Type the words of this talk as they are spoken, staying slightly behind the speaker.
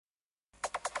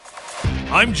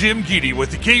I'm Jim Geedy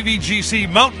with the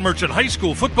KVGC Mountain Merchant High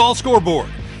School football scoreboard.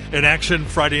 In action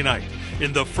Friday night.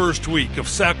 In the first week of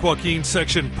Sac Joaquin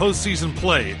Section postseason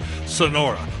play,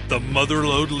 Sonora, the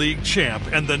Motherlode League champ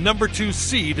and the number 2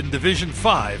 seed in Division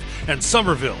 5, and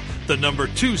Somerville, the number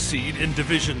 2 seed in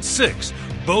Division 6,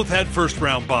 both had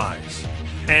first-round byes.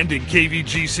 And in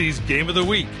KVGC's Game of the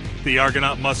Week, the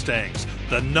Argonaut Mustangs,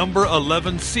 the number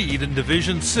 11 seed in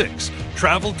Division 6,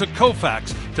 traveled to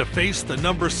Colfax to face the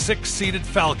number 6 seeded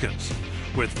Falcons.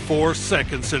 With 4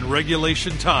 seconds in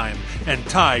regulation time and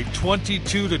tied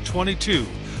 22-22,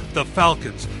 the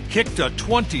Falcons kicked a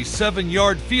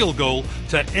 27-yard field goal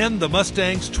to end the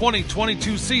Mustangs'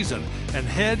 2022 season and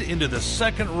head into the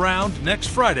second round next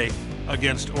Friday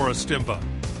against Orostimba.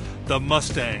 The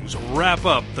Mustangs wrap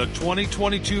up the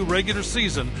 2022 regular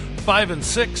season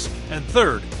 5-6 and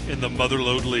third in the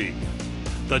Motherlode League.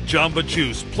 The Jamba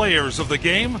Juice players of the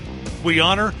game, we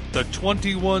honor the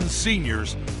 21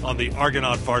 seniors on the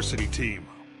Argonaut varsity team.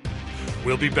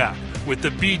 We'll be back with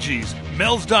the Bee Gees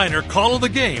Mel's Diner call of the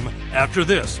game after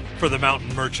this for the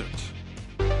Mountain Merchant.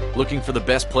 Looking for the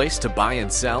best place to buy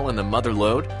and sell in the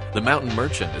Motherlode? The Mountain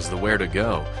Merchant is the where to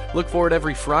go. Look for it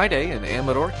every Friday in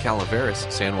Amador, Calaveras,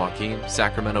 San Joaquin,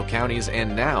 Sacramento counties,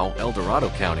 and now El Dorado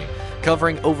County.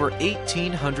 Covering over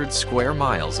 1,800 square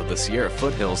miles of the Sierra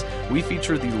foothills, we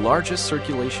feature the largest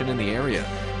circulation in the area.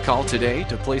 Call today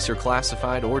to place your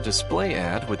classified or display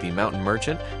ad with the Mountain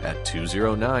Merchant at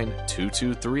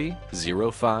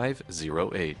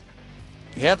 209-223-0508.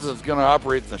 Hansen's going to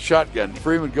operate the shotgun.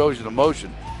 Freeman goes into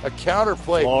motion. A counter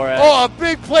play. Flores. Oh, a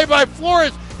big play by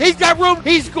Flores. He's got room.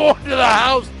 He's going to the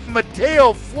house.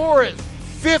 Mateo Flores,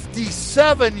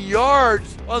 57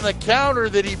 yards on the counter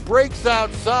that he breaks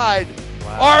outside.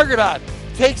 Wow. Argonaut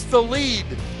takes the lead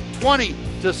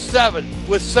 20-7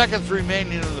 with seconds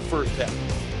remaining in the first half.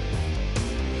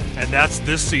 And that's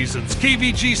this season's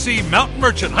KVGC Mountain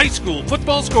Merchant High School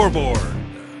football scoreboard.